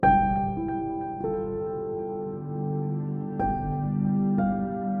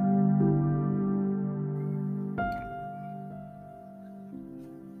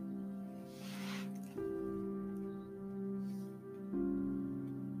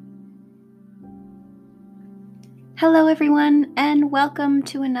Hello, everyone, and welcome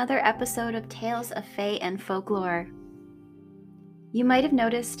to another episode of Tales of Fae and Folklore. You might have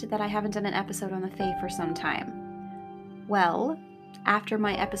noticed that I haven't done an episode on the Fae for some time. Well, after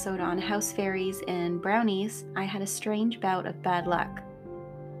my episode on house fairies and brownies, I had a strange bout of bad luck.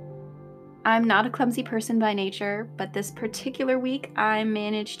 I'm not a clumsy person by nature, but this particular week I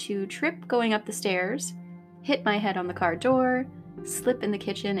managed to trip going up the stairs, hit my head on the car door, slip in the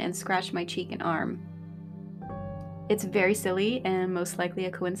kitchen, and scratch my cheek and arm. It's very silly and most likely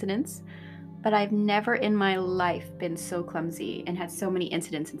a coincidence, but I've never in my life been so clumsy and had so many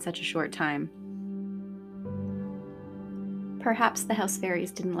incidents in such a short time. Perhaps the house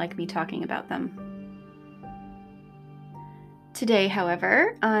fairies didn't like me talking about them. Today,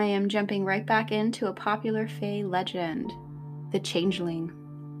 however, I am jumping right back into a popular Fae legend, the Changeling.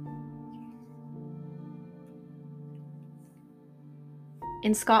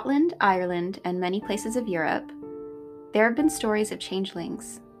 In Scotland, Ireland, and many places of Europe, there have been stories of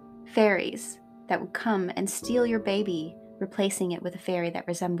changelings, fairies, that would come and steal your baby, replacing it with a fairy that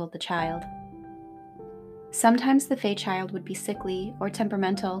resembled the child. Sometimes the Fae child would be sickly or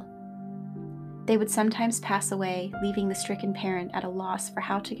temperamental. They would sometimes pass away, leaving the stricken parent at a loss for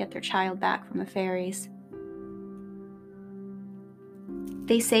how to get their child back from the fairies.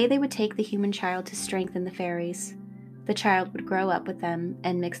 They say they would take the human child to strengthen the fairies. The child would grow up with them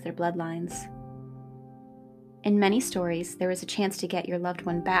and mix their bloodlines. In many stories, there is a chance to get your loved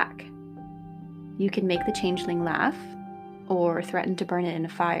one back. You can make the changeling laugh, or threaten to burn it in a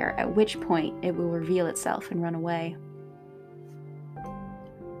fire, at which point it will reveal itself and run away.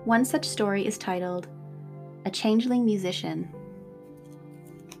 One such story is titled, A Changeling Musician.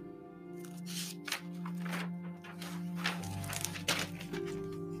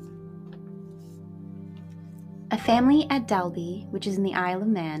 A family at Dalby, which is in the Isle of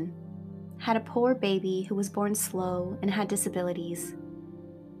Man, had a poor baby who was born slow and had disabilities.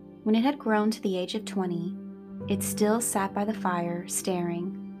 When it had grown to the age of 20, it still sat by the fire,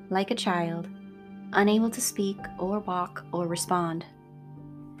 staring, like a child, unable to speak or walk or respond.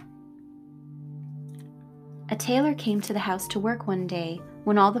 A tailor came to the house to work one day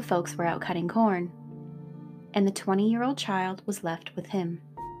when all the folks were out cutting corn, and the 20-year-old child was left with him.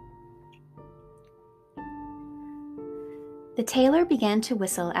 The tailor began to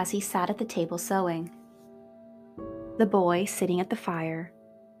whistle as he sat at the table sewing. The boy, sitting at the fire,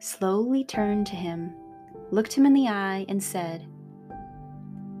 slowly turned to him, looked him in the eye, and said,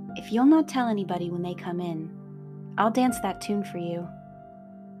 "If you'll not tell anybody when they come in, I'll dance that tune for you."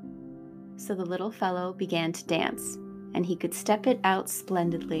 So the little fellow began to dance, and he could step it out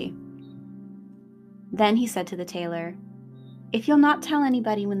splendidly. Then he said to the tailor, "If you'll not tell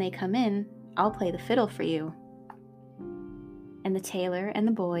anybody when they come in, I'll play the fiddle for you." And the tailor and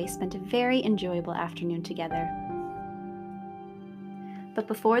the boy spent a very enjoyable afternoon together. But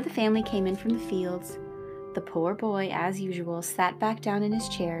before the family came in from the fields, the poor boy, as usual, sat back down in his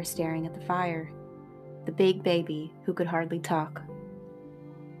chair staring at the fire, the big baby who could hardly talk.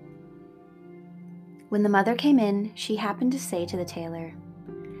 When the mother came in, she happened to say to the tailor,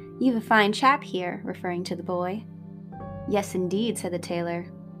 "You've a fine chap here," referring to the boy. "Yes, indeed," said the tailor.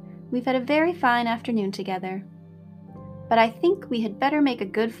 "We've had a very fine afternoon together. But I think we had better make a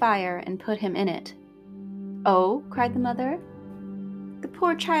good fire and put him in it." "Oh," cried the mother, "the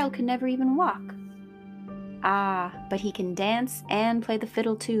poor child can never even walk." "Ah, but he can dance and play the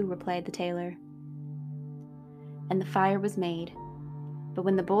fiddle too," replied the tailor. And the fire was made. But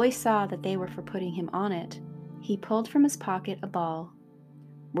when the boy saw that they were for putting him on it, he pulled from his pocket a ball,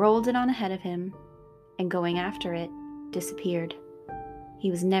 rolled it on ahead of him, and going after it, disappeared.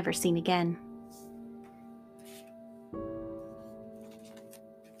 He was never seen again.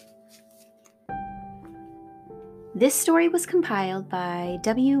 This story was compiled by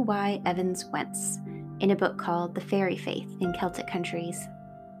W.Y. Evans Wentz in a book called The Fairy Faith in Celtic Countries.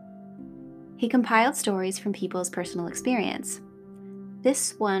 He compiled stories from people's personal experience.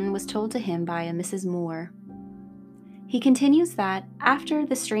 This one was told to him by a Mrs. Moore. He continues that, after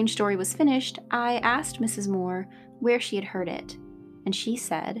the strange story was finished, I asked Mrs. Moore where she had heard it, and she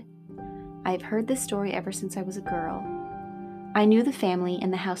said, "I have heard this story ever since I was a girl. I knew the family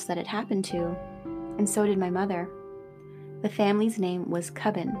and the house that it happened to, and so did my mother. The family's name was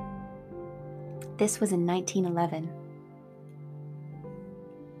Cubbin. This was in 1911.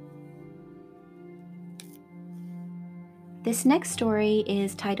 This next story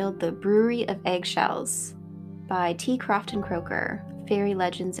is titled The Brewery of Eggshells by T. Crofton Croker, Fairy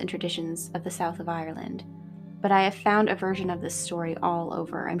Legends and Traditions of the South of Ireland. But I have found a version of this story all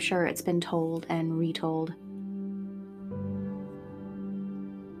over. I'm sure it's been told and retold.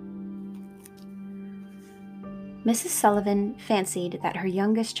 Mrs. Sullivan fancied that her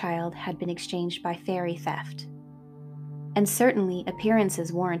youngest child had been exchanged by fairy theft, and certainly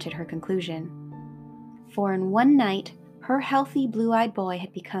appearances warranted her conclusion. For in one night, her healthy blue-eyed boy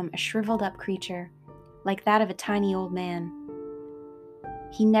had become a shriveled-up creature, like that of a tiny old man.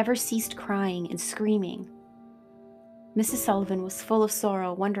 He never ceased crying and screaming. Mrs. Sullivan was full of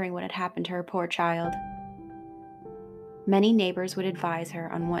sorrow, wondering what had happened to her poor child. Many neighbors would advise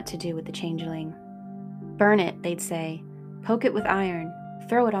her on what to do with the changeling. Burn it, they'd say. Poke it with iron.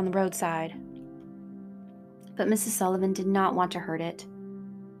 Throw it on the roadside. But Mrs. Sullivan did not want to hurt it.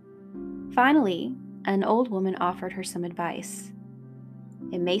 Finally, an old woman offered her some advice.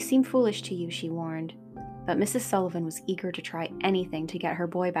 It may seem foolish to you, she warned, but Mrs. Sullivan was eager to try anything to get her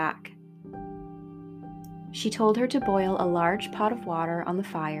boy back. She told her to boil a large pot of water on the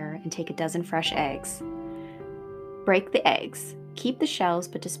fire and take a dozen fresh eggs. Break the eggs, keep the shells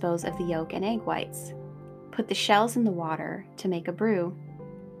but dispose of the yolk and egg whites. Put the shells in the water to make a brew.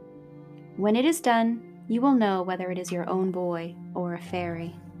 When it is done, you will know whether it is your own boy or a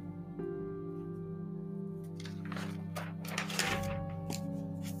fairy.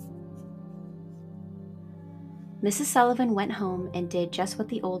 Mrs. Sullivan went home and did just what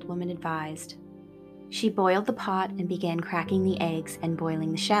the old woman advised. She boiled the pot and began cracking the eggs and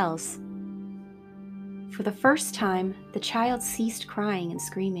boiling the shells. For the first time, the child ceased crying and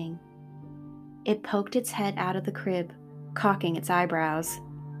screaming. It poked its head out of the crib, cocking its eyebrows.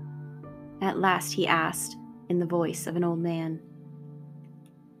 At last he asked, in the voice of an old man,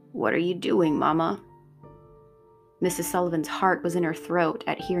 "What are you doing, Mama?" Mrs. Sullivan's heart was in her throat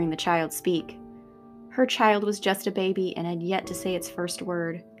at hearing the child speak. Her child was just a baby and had yet to say its first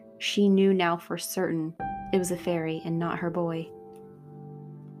word. She knew now for certain it was a fairy and not her boy.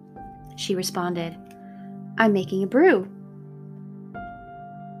 She responded, "I'm making a brew."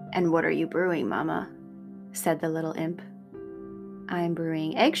 "And what are you brewing, Mama?" said the little imp. "I am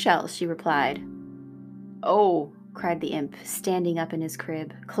brewing eggshells," she replied. "Oh," cried the imp, standing up in his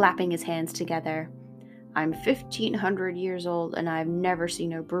crib, clapping his hands together. "I'm 1,500 years old and I've never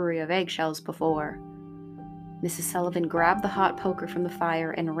seen a brewery of eggshells before." Mrs. Sullivan grabbed the hot poker from the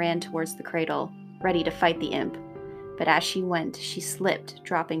fire and ran towards the cradle, ready to fight the imp. But as she went, she slipped,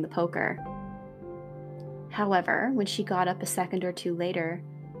 dropping the poker. However, when she got up a second or two later,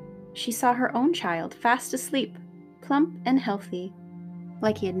 she saw her own child fast asleep, plump and healthy,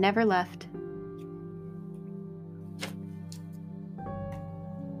 like he had never left.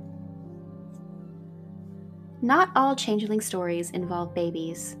 Not all changeling stories involve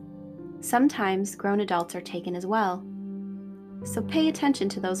babies. Sometimes grown adults are taken as well. So pay attention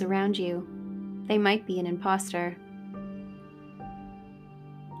to those around you. They might be an imposter.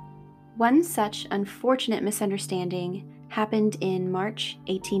 One such unfortunate misunderstanding happened in March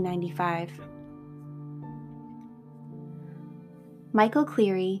 1895. Michael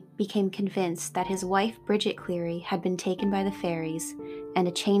Cleary became convinced that his wife Bridget Cleary had been taken by the fairies and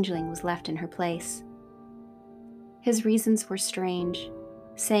a changeling was left in her place. His reasons were strange,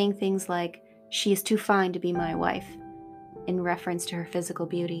 saying things like, "She is too fine to be my wife," in reference to her physical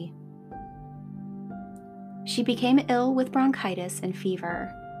beauty. She became ill with bronchitis and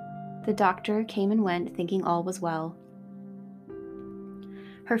fever. The doctor came and went, thinking all was well.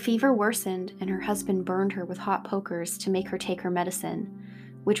 Her fever worsened, and her husband burned her with hot pokers to make her take her medicine,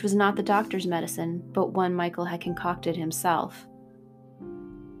 which was not the doctor's medicine, but one Michael had concocted himself.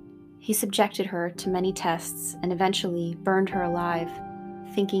 He subjected her to many tests and eventually burned her alive,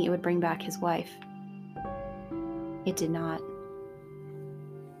 thinking it would bring back his wife. It did not.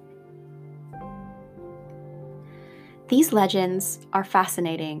 These legends are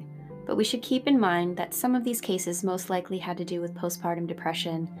fascinating, but we should keep in mind that some of these cases most likely had to do with postpartum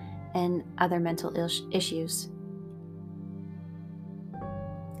depression and other mental issues.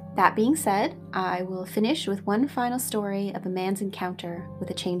 That being said, I will finish with one final story of a man's encounter with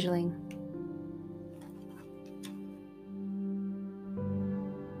a changeling.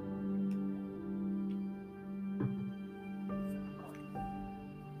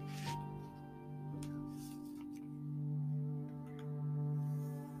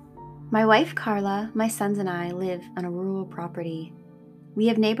 My wife Carla, my sons and I live on a rural property. We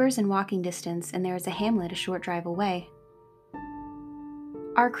have neighbors in walking distance, and there is a hamlet a short drive away.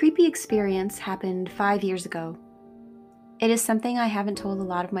 Our creepy experience happened 5 years ago. It is something I haven't told a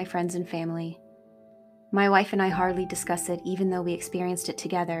lot of my friends and family. My wife and I hardly discuss it, even though we experienced it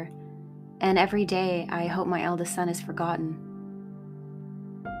together, and every day I hope my eldest son is forgotten.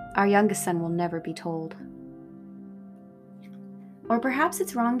 Our youngest son will never be told. Or perhaps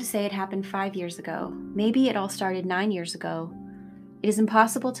it's wrong to say it happened 5 years ago. Maybe it all started 9 years ago. It is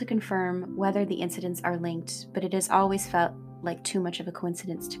impossible to confirm whether the incidents are linked, but it has always felt like too much of a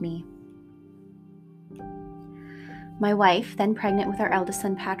coincidence to me. My wife, then pregnant with our eldest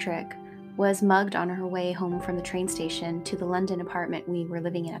son Patrick, was mugged on her way home from the train station to the London apartment we were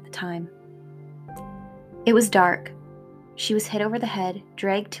living in at the time. It was dark. She was hit over the head,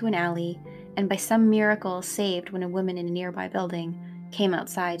 dragged to an alley, and by some miracle saved when a woman in a nearby building came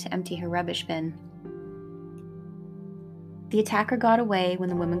outside to empty her rubbish bin. The attacker got away when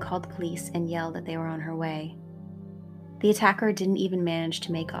the woman called the police and yelled that they were on her way. The attacker didn't even manage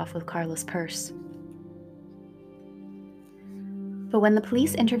to make off with Carla's purse. But when the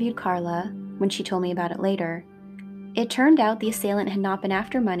police interviewed Carla, when she told me about it later, it turned out the assailant had not been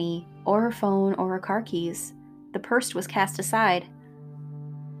after money, or her phone, or her car keys. The purse was cast aside.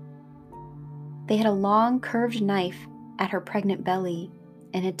 They had a long, curved knife at her pregnant belly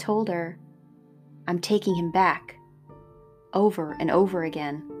and had told her, "I'm taking him back," over and over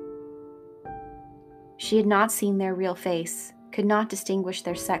again. She had not seen their real face, could not distinguish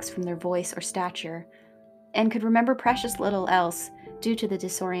their sex from their voice or stature, and could remember precious little else due to the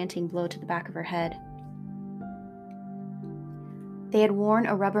disorienting blow to the back of her head. They had worn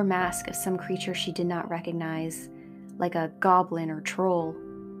a rubber mask of some creature she did not recognize, like a goblin or troll.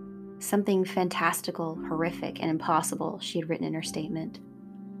 Something fantastical, horrific, and impossible, she had written in her statement.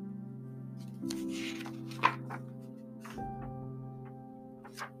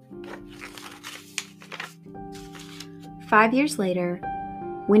 "5 years later,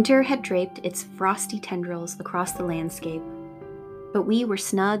 winter had draped its frosty tendrils across the landscape, but we were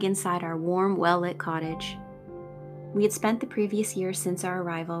snug inside our warm, well-lit cottage. We had spent the previous year since our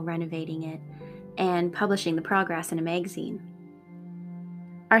arrival renovating it and publishing the progress in a magazine.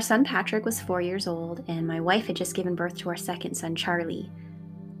 Our son Patrick was 4 years old, and my wife had just given birth to our second son, Charlie,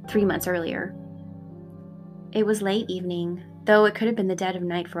 3 months earlier. It was late evening, though it could have been the dead of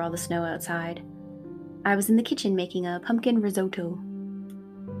night for all the snow outside. I was in the kitchen making a pumpkin risotto.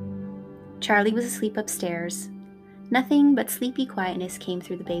 Charlie was asleep upstairs. Nothing but sleepy quietness came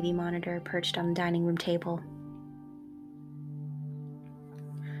through the baby monitor perched on the dining room table.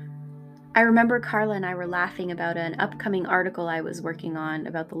 I remember Carla and I were laughing about an upcoming article I was working on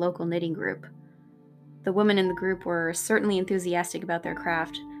about the local knitting group. The women in the group were certainly enthusiastic about their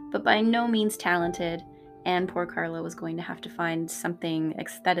craft, but by no means talented, and poor Carla was going to have to find something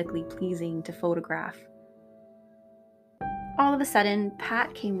aesthetically pleasing to photograph. All of a sudden,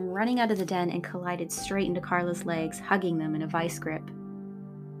 Pat came running out of the den and collided straight into Carla's legs, hugging them in a vice grip.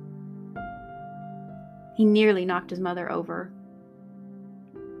 He nearly knocked his mother over.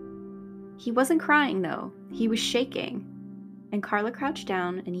 He wasn't crying, though. He was shaking. And Carla crouched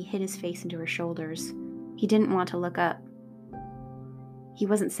down and he hid his face into her shoulders. He didn't want to look up. He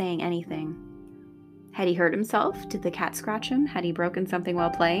wasn't saying anything. Had he hurt himself? Did the cat scratch him? Had he broken something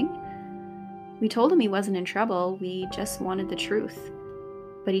while playing? We told him he wasn't in trouble. We just wanted the truth.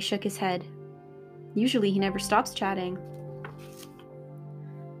 But he shook his head. Usually he never stops chatting.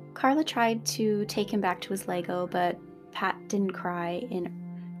 Carla tried to take him back to his Lego, but Pat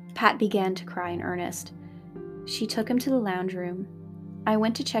began to cry in earnest. She took him to the lounge room. I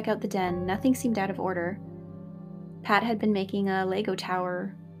went to check out the den. Nothing seemed out of order. Pat had been making a Lego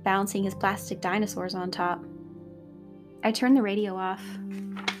tower, balancing his plastic dinosaurs on top. I turned the radio off.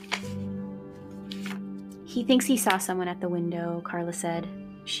 "He thinks he saw someone at the window," Carla said.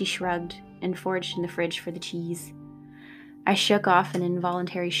 She shrugged and foraged in the fridge for the cheese. I shook off an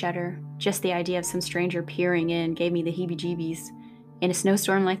involuntary shudder. Just the idea of some stranger peering in gave me the heebie-jeebies. In a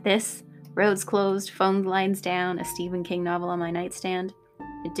snowstorm like this, roads closed, phone lines down, a Stephen King novel on my nightstand,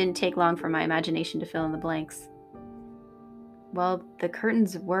 it didn't take long for my imagination to fill in the blanks. "Well, the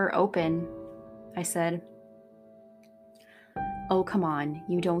curtains were open," I said. "Oh, come on.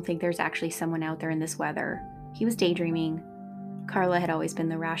 You don't think there's actually someone out there in this weather?" He was daydreaming. Carla had always been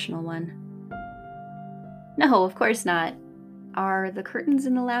the rational one. "No, of course not. Are the curtains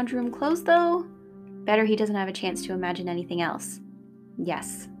in the lounge room closed, though? Better he doesn't have a chance to imagine anything else."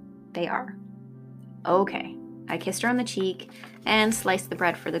 "Yes, they are." "Okay." I kissed her on the cheek and sliced the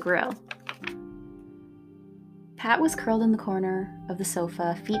bread for the grill. Pat was curled in the corner of the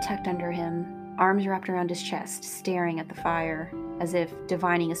sofa, feet tucked under him, arms wrapped around his chest, staring at the fire, as if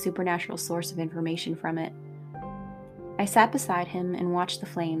divining a supernatural source of information from it. I sat beside him and watched the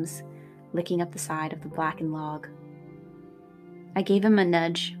flames, licking up the side of the blackened log. I gave him a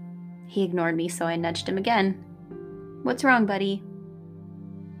nudge. He ignored me, so I nudged him again. "What's wrong, buddy?"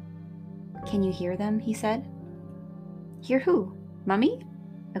 "Can you hear them?" he said. "Hear who? Mummy?"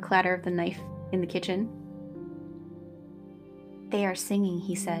 A clatter of the knife in the kitchen. "They are singing,"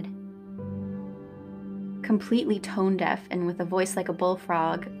 he said. completely tone deaf and with a voice like a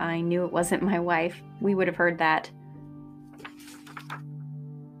bullfrog. I knew it wasn't my wife. We would have heard that.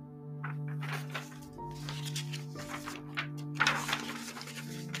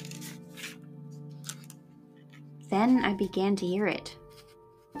 Then I began to hear it.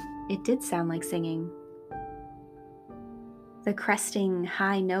 It did sound like singing. The cresting,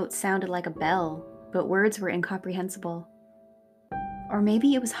 high notes sounded like a bell, but words were incomprehensible. Or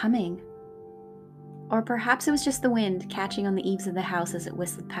maybe it was humming. Or perhaps it was just the wind catching on the eaves of the house as it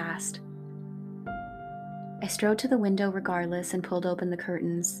whistled past. I strode to the window regardless and pulled open the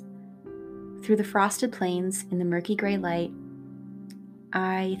curtains. Through the frosted plains, in the murky gray light,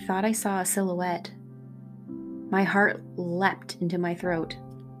 I thought I saw a silhouette. My heart leapt into my throat.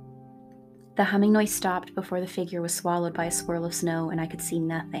 The humming noise stopped before the figure was swallowed by a swirl of snow, and I could see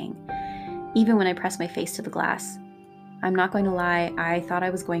nothing, even when I pressed my face to the glass. I'm not going to lie, I thought I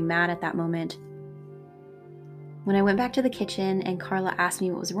was going mad at that moment. When I went back to the kitchen and Carla asked me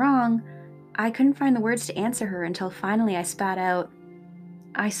what was wrong, I couldn't find the words to answer her until finally I spat out,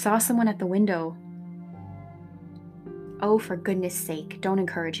 "I saw someone at the window." Oh, for goodness sake, don't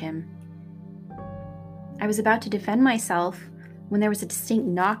encourage him. I was about to defend myself when there was a distinct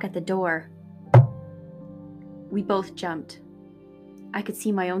knock at the door. We both jumped. I could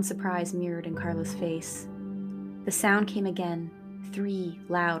see my own surprise mirrored in Carla's face. The sound came again, 3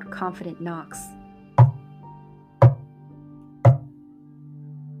 loud, confident knocks.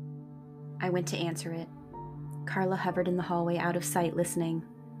 I went to answer it. Carla hovered in the hallway out of sight, listening.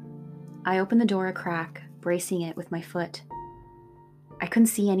 I opened the door a crack, bracing it with my foot. I couldn't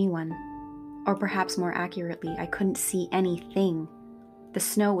see anyone. Or perhaps more accurately, I couldn't see anything. The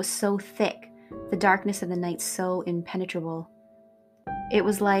snow was so thick, the darkness of the night so impenetrable. It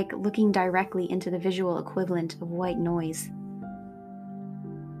was like looking directly into the visual equivalent of white noise.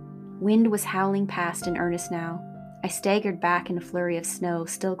 Wind was howling past in earnest now. I staggered back in a flurry of snow,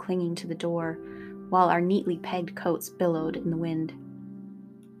 still clinging to the door, while our neatly pegged coats billowed in the wind.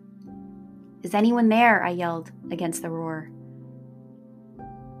 "Is anyone there?" I yelled against the roar.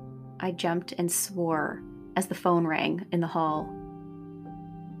 I jumped and swore as the phone rang in the hall.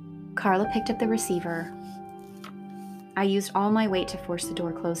 Carla picked up the receiver. I used all my weight to force the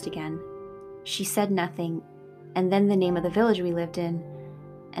door closed again. She said nothing, and then the name of the village we lived in,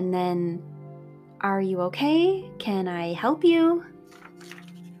 and then, "Are you okay? Can I help you?"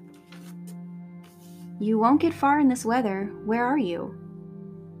 "You won't get far in this weather. Where are you?"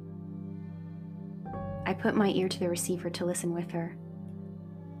 I put my ear to the receiver to listen with her.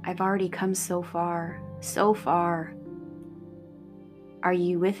 "I've already come so far, so far." "Are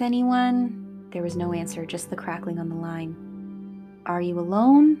you with anyone?" There was no answer, just the crackling on the line. "Are you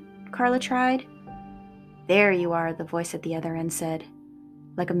alone?" Carla tried. "There you are," the voice at the other end said,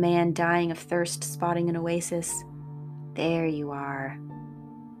 like a man dying of thirst spotting an oasis. "There you are."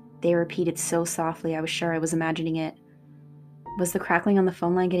 They repeated so softly I was sure I was imagining it. Was the crackling on the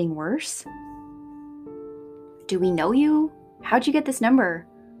phone line getting worse? "Do we know you? How'd you get this number?"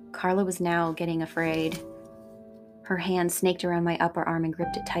 Carla was now getting afraid. Her hand snaked around my upper arm and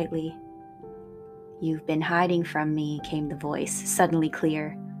gripped it tightly. "You've been hiding from me," came the voice, suddenly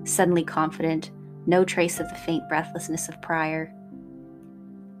clear, suddenly confident, no trace of the faint breathlessness of prior.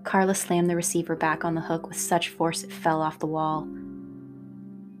 Carla slammed the receiver back on the hook with such force it fell off the wall.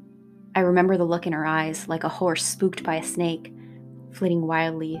 I remember the look in her eyes, like a horse spooked by a snake, flitting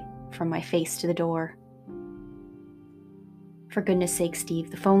wildly from my face to the door. "For goodness sake,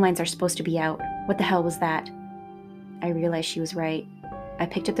 Steve, the phone lines are supposed to be out. What the hell was that?" I realized she was right. I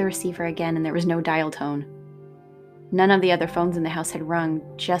picked up the receiver again and there was no dial tone. None of the other phones in the house had rung,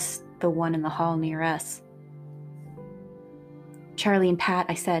 just the one in the hall near us. "Charlie and Pat,"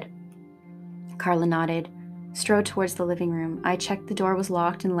 I said. Carla nodded, strode towards the living room. I checked the door was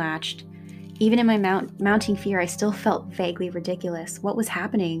locked and latched. Even in my mounting fear, I still felt vaguely ridiculous. What was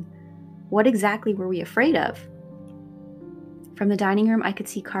happening? What exactly were we afraid of? From the dining room, I could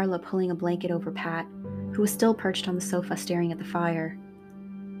see Carla pulling a blanket over Pat, who was still perched on the sofa staring at the fire.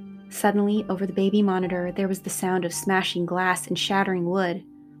 Suddenly, over the baby monitor, there was the sound of smashing glass and shattering wood.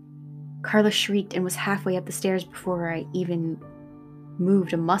 Carla shrieked and was halfway up the stairs before I even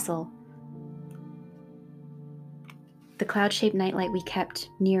moved a muscle. The cloud-shaped nightlight we kept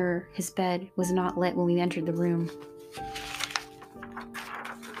near his bed was not lit when we entered the room.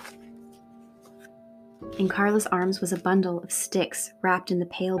 In Carla's arms was a bundle of sticks wrapped in the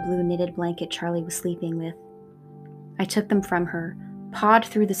pale blue knitted blanket Charlie was sleeping with. I took them from her, pawed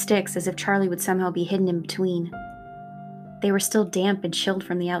through the sticks as if Charlie would somehow be hidden in between. They were still damp and chilled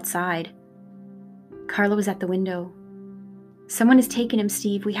from the outside. Carla was at the window. "Someone has taken him,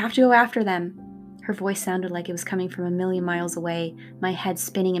 Steve. We have to go after them." Her voice sounded like it was coming from a million miles away, my head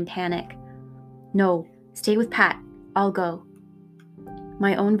spinning in panic. "No, stay with Pat. I'll go."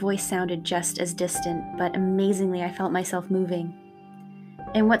 My own voice sounded just as distant, but amazingly I felt myself moving.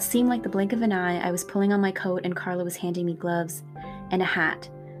 In what seemed like the blink of an eye, I was pulling on my coat and Carla was handing me gloves and a hat.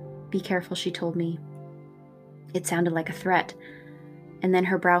 "Be careful," she told me. It sounded like a threat, and then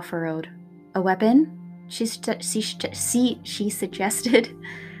her brow furrowed. "A weapon?" she suggested.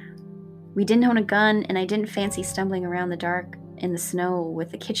 We didn't own a gun, and I didn't fancy stumbling around the dark in the snow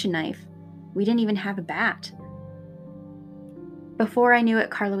with a kitchen knife. We didn't even have a bat. Before I knew it,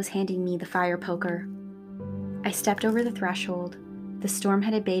 Carla was handing me the fire poker. I stepped over the threshold. The storm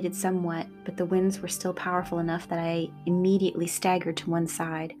had abated somewhat, but the winds were still powerful enough that I immediately staggered to one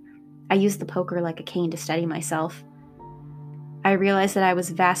side. I used the poker like a cane to steady myself. I realized that I was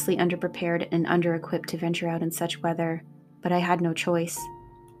vastly underprepared and under-equipped to venture out in such weather, but I had no choice.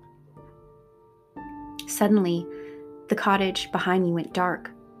 Suddenly, the cottage behind me went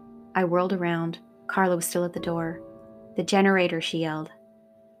dark. I whirled around. Carla was still at the door. "The generator," she yelled.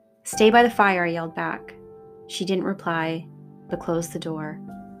 "Stay by the fire," I yelled back. She didn't reply, but closed the door.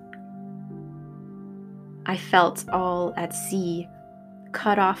 I felt all at sea,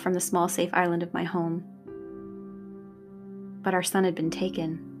 cut off from the small safe island of my home. But our son had been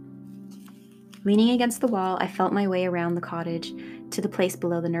taken. Leaning against the wall, I felt my way around the cottage to the place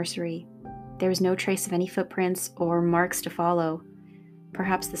below the nursery. There was no trace of any footprints or marks to follow.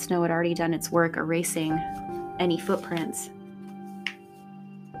 Perhaps the snow had already done its work erasing any footprints.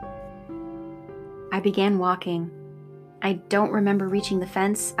 I began walking. I don't remember reaching the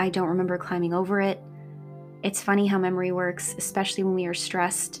fence. I don't remember climbing over it. It's funny how memory works, especially when we are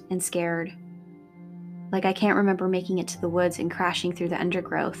stressed and scared. Like I can't remember making it to the woods and crashing through the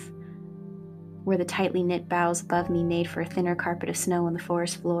undergrowth, where the tightly knit boughs above me made for a thinner carpet of snow on the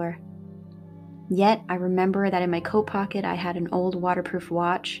forest floor. Yet I remember that in my coat pocket I had an old waterproof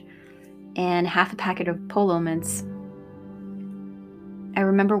watch and half a packet of Polo Mints. I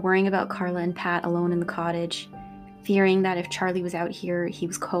remember worrying about Carla and Pat alone in the cottage, fearing that if Charlie was out here, he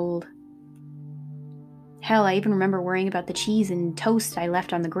was cold. Hell, I even remember worrying about the cheese and toast I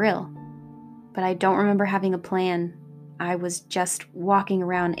left on the grill. But I don't remember having a plan. I was just walking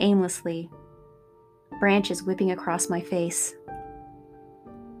around aimlessly, branches whipping across my face.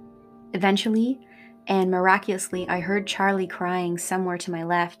 Eventually, and miraculously, I heard Charlie crying somewhere to my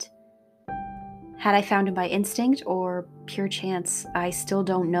left. Had I found him by instinct or pure chance, I still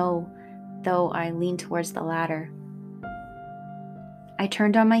don't know, though I leaned towards the latter. I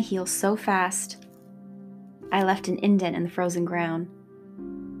turned on my heel so fast, I left an indent in the frozen ground.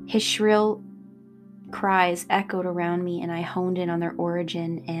 His shrill cries echoed around me, and I honed in on their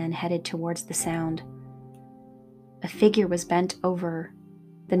origin and headed towards the sound. A figure was bent over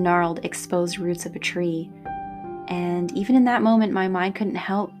the gnarled, exposed roots of a tree, and even in that moment, my mind couldn't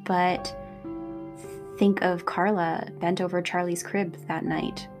help but think of Carla bent over Charlie's crib that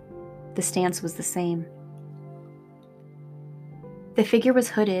night. The stance was the same. The figure was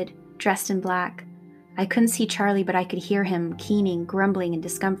hooded, dressed in black. I couldn't see Charlie, but I could hear him keening, grumbling in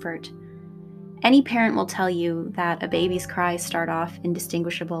discomfort. Any parent will tell you that a baby's cries start off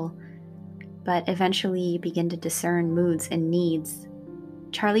indistinguishable, but eventually you begin to discern moods and needs.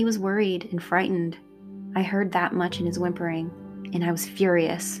 Charlie was worried and frightened. I heard that much in his whimpering, and I was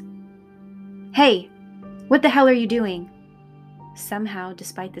furious. "Hey, what the hell are you doing?" Somehow,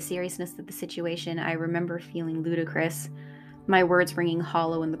 despite the seriousness of the situation, I remember feeling ludicrous, my words ringing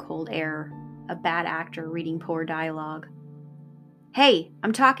hollow in the cold air, a bad actor reading poor dialogue. "Hey,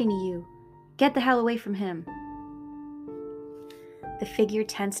 I'm talking to you. Get the hell away from him." The figure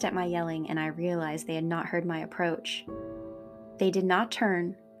tensed at my yelling, and I realized they had not heard my approach. They did not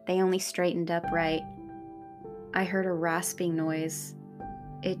turn, they only straightened upright. I heard a rasping noise.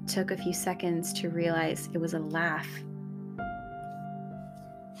 It took a few seconds to realize it was a laugh.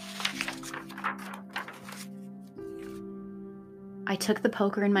 I took the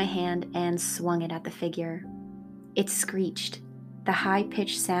poker in my hand and swung it at the figure. It screeched. The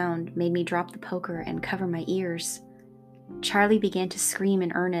high-pitched sound made me drop the poker and cover my ears. Charlie began to scream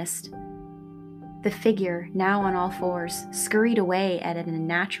in earnest. The figure, now on all fours, scurried away at an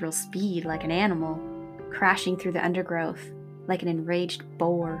unnatural speed like an animal, crashing through the undergrowth like an enraged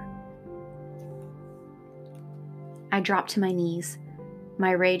boar. I dropped to my knees,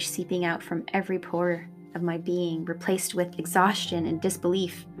 my rage seeping out from every pore of my being, replaced with exhaustion and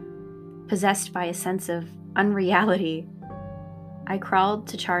disbelief, possessed by a sense of unreality. I crawled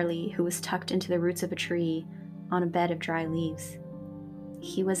to Charlie, who was tucked into the roots of a tree on a bed of dry leaves.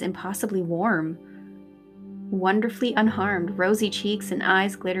 He was impossibly warm, wonderfully unharmed, rosy cheeks and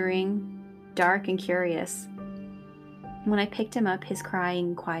eyes glittering. dark and curious. When I picked him up, his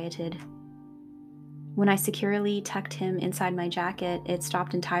crying quieted. When I securely tucked him inside my jacket, it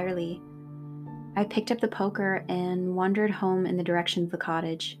stopped entirely. I picked up the poker and wandered home in the direction of the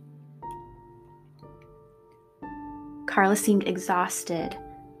cottage. Carla seemed exhausted,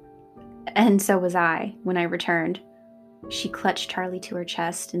 and so was I when I returned. She clutched Charlie to her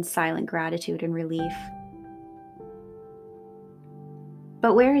chest in silent gratitude and relief.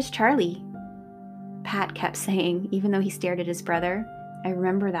 "But where is Charlie?" Pat kept saying, even though he stared at his brother. I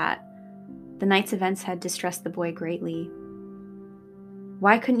remember that. The night's events had distressed the boy greatly.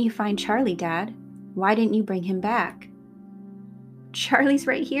 "Why couldn't you find Charlie, Dad? Why didn't you bring him back?" "Charlie's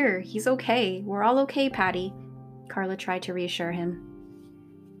right here. He's okay. We're all okay, Patty," Carla tried to reassure him.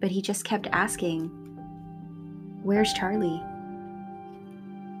 But he just kept asking, "Where's Charlie?"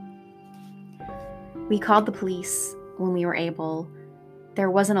 We called the police when we were able. There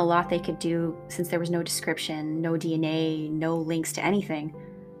wasn't a lot they could do since there was no description, no DNA, no links to anything.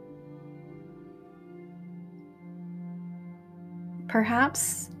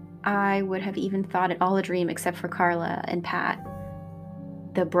 Perhaps I would have even thought it all a dream except for Carla and Pat.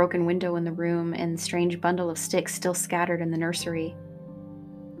 The broken window in the room and the strange bundle of sticks still scattered in the nursery.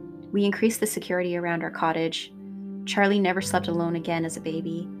 We increased the security around our cottage. Charlie never slept alone again as a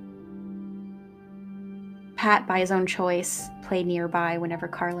baby. Pat, by his own choice, played nearby whenever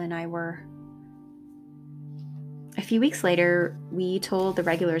Carla and I were. A few weeks later, we told the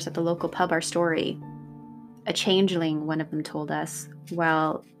regulars at the local pub our story. A changeling, one of them told us,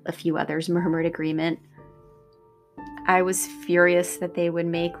 while a few others murmured agreement. I was furious that they would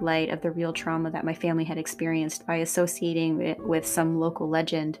make light of the real trauma that my family had experienced by associating it with some local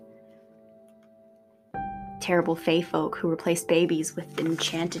legend. Terrible fae folk who replaced babies with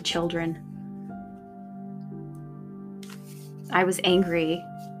enchanted children. I was angry,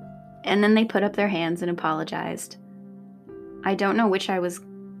 and then they put up their hands and apologized. I don't know which I was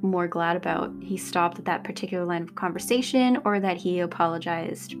more glad about. He stopped at that particular line of conversation, or that he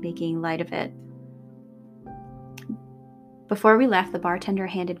apologized, making light of it. Before we left, the bartender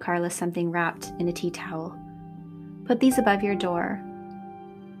handed Carla something wrapped in a tea towel. "Put these above your door.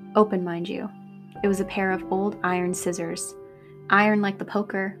 Open, mind you." It was a pair of old iron scissors, iron like the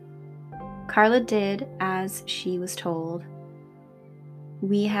poker. Carla did as she was told.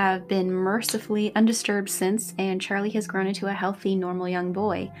 We have been mercifully undisturbed since, and Charlie has grown into a healthy, normal young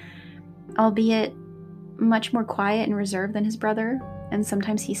boy, albeit much more quiet and reserved than his brother, and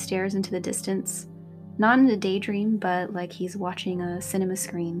sometimes he stares into the distance, not in a daydream, but like he's watching a cinema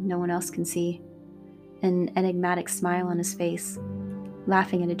screen no one else can see, an enigmatic smile on his face,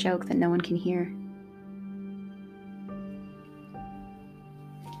 laughing at a joke that no one can hear.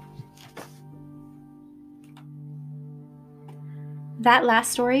 That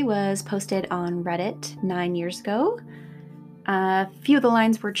last story was posted on Reddit 9 years ago. A few of the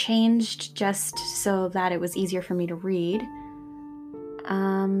lines were changed just so that it was easier for me to read.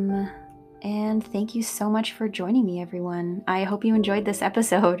 And thank you so much for joining me, everyone. I hope you enjoyed this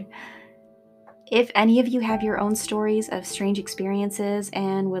episode. If any of you have your own stories of strange experiences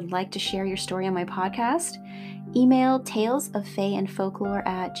and would like to share your story on my podcast, email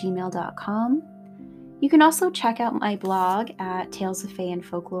talesoffaeandfolklore@gmail.com. You can also check out my blog at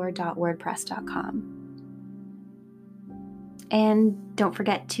talesoffaeandfolklore.wordpress.com. And don't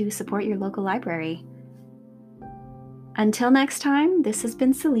forget to support your local library. Until next time, this has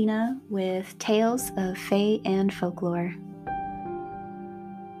been Selena with Tales of Fae and Folklore.